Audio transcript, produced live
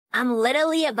I'm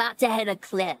literally about to hit a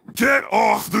cliff. Get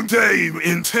off the game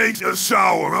and take a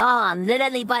shower. Oh, I'm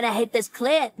literally about to hit this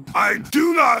cliff. I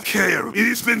do not care. It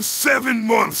has been 7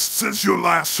 months since your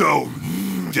last show.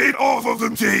 Get off of the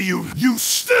game, you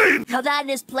stink! Hold on,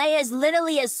 this player's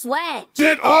literally a sweat.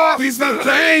 Get off! He's the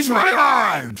change my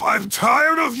mind! I'm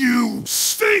tired of you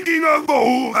stinking up the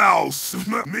whole house.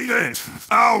 Get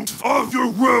out of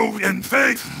your room and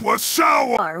take a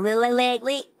shower. Or really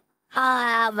lately?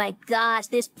 Oh my gosh,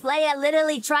 this player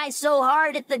literally tries so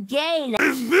hard at the game.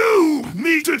 If you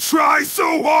need to try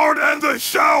so hard at the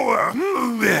shower.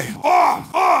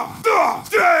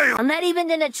 Damn! I'm not even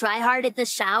gonna try hard at the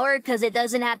shower because it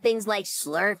doesn't have things like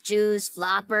slurp juice,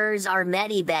 floppers, or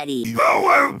Medi Betty. Oh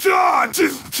my god,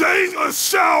 just take a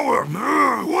shower.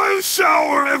 One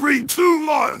shower every 2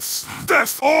 months.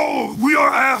 That's all we are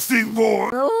asking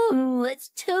for. Ooh, it's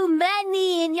too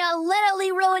many and you're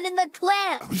literally ruining the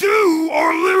clip. You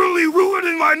are literally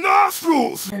ruining my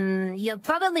nostrils. You're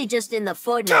probably just in the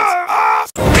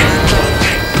footnotes.